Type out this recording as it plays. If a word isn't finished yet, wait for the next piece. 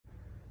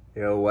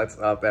Yo, what's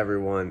up,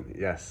 everyone?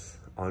 Yes,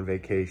 on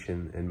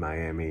vacation in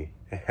Miami.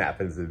 It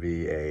happens to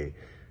be a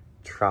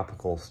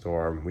tropical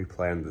storm. We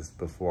planned this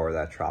before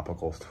that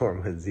tropical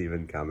storm was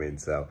even coming,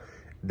 so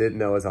didn't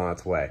know it was on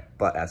its way.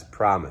 But as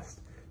promised,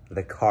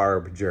 the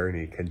carb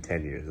journey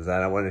continues. And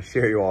I want to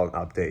share you all an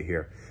update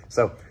here.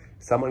 So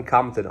someone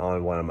commented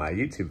on one of my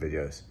YouTube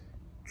videos,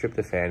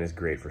 tryptophan is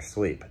great for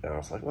sleep. And I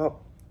was like,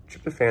 well,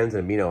 tryptophan's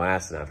an amino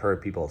acid. I've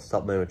heard people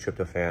supplement with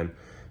tryptophan.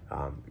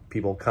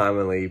 People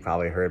commonly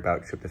probably heard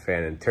about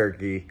tryptophan in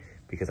turkey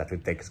because after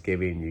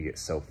Thanksgiving you get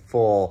so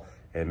full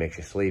and it makes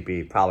you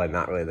sleepy. Probably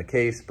not really the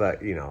case,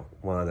 but you know,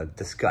 one of the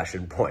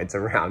discussion points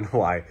around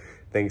why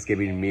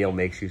Thanksgiving meal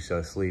makes you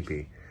so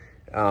sleepy.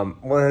 One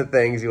of the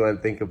things you want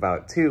to think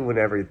about too,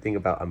 whenever you think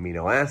about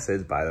amino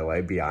acids, by the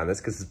way, beyond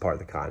this, because it's part of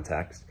the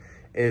context,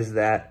 is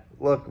that,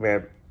 look,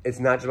 man, it's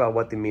not just about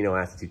what the amino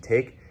acids you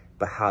take,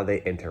 but how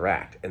they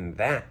interact. And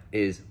that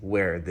is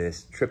where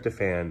this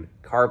tryptophan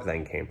carb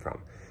thing came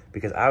from.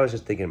 Because I was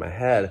just thinking in my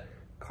head,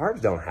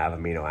 carbs don't have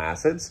amino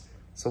acids,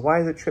 so why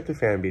is the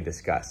tryptophan being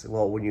discussed?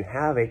 Well, when you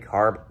have a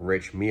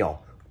carb-rich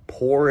meal,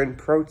 poor in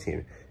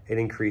protein, it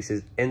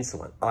increases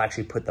insulin. I'll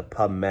actually put the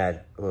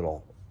PubMed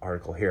little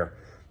article here.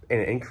 And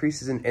it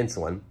increases in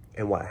insulin,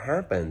 and what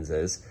happens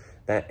is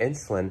that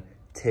insulin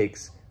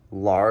takes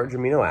large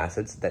amino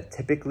acids that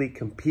typically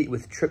compete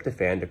with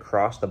tryptophan to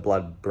cross the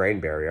blood-brain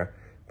barrier,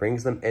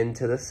 brings them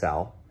into the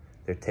cell,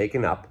 they're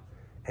taken up,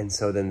 and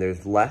so then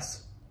there's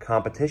less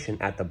competition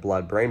at the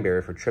blood-brain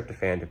barrier for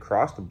tryptophan to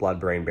cross the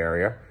blood-brain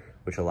barrier,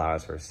 which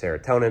allows for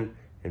serotonin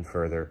and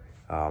further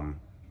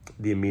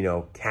the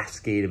amino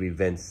cascade of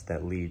events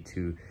that lead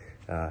to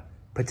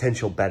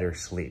potential better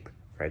sleep,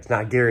 right? It's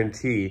not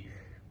guaranteed,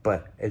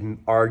 but it's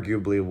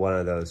arguably one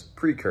of those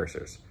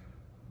precursors.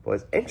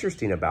 What's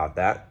interesting about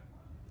that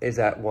is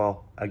that,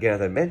 well, again,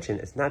 as I mentioned,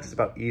 it's not just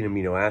about eating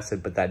amino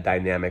acid, but that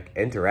dynamic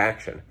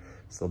interaction.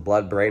 So the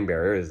blood-brain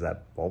barrier is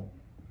that, well,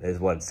 is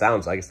what it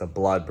sounds like. It's the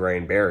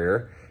blood-brain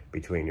barrier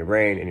between your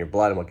brain and your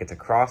blood and what gets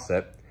across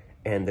it.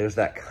 And there's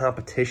that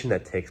competition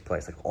that takes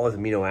place. Like all those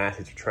amino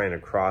acids are trying to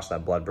cross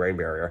that blood-brain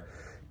barrier.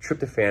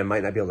 Tryptophan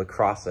might not be able to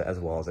cross it as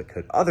well as it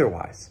could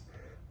otherwise.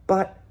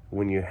 But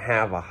when you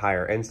have a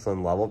higher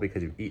insulin level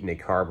because you've eaten a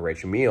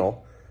carb-rich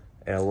meal,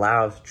 it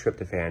allows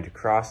tryptophan to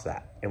cross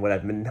that. And what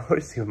I've been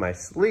noticing with my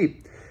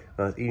sleep,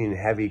 when I was eating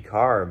heavy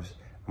carbs,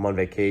 I'm on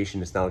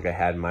vacation. It's not like I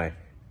had my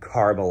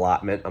carb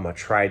allotment. I'm gonna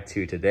try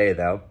to today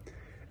though.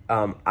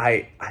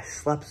 I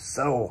slept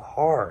so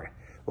hard,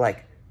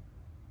 like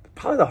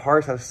probably the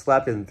hardest I've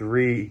slept in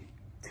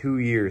 2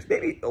 years,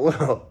 maybe a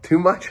little too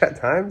much at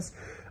times.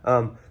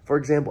 For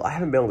example, I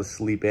haven't been able to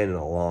sleep in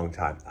a long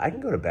time. I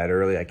can go to bed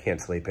early, I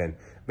can't sleep in.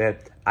 Man,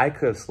 I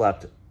could have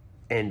slept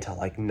until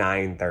like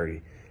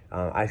 9:30.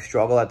 I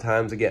struggle at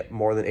times to get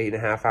more than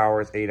 8.5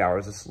 hours, 8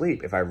 hours of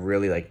sleep. If I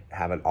really like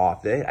have an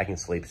off day, I can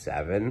sleep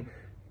 7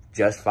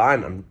 just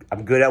fine.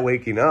 I'm good at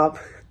waking up.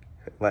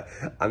 But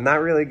I'm not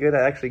really good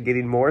at actually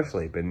getting more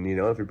sleep. And, you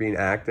know, if you're being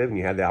active and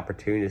you have the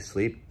opportunity to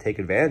sleep, take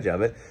advantage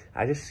of it.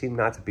 I just seem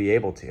not to be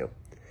able to.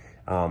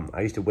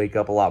 I used to wake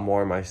up a lot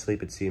more in my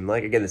sleep, it seemed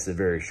like. Again, this is a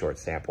very short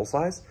sample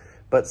size.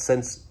 But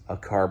since a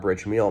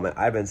carb-rich meal, man,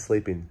 I've been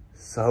sleeping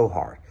so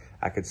hard.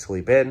 I could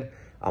sleep in.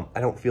 I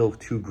don't feel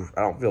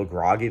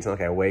groggy. It's not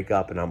like I wake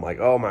up and I'm like,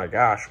 oh my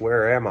gosh,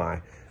 where am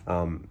I?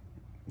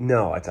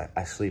 No,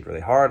 I sleep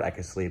really hard. I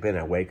can sleep in.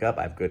 I wake up.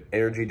 I have good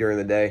energy during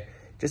the day.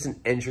 Just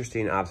an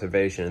interesting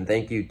observation. And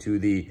thank you to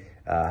the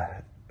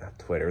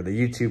Twitter, the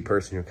YouTube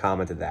person who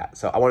commented that.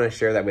 So I want to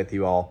share that with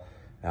you all.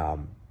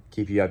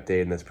 Keep you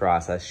updated in this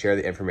process. Share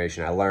the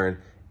information I learned.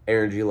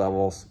 Energy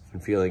levels,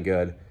 I'm feeling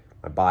good.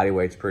 My body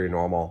weight's pretty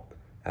normal.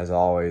 As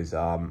always,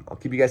 I'll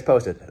keep you guys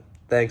posted.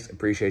 Thanks.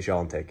 Appreciate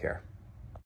y'all and take care.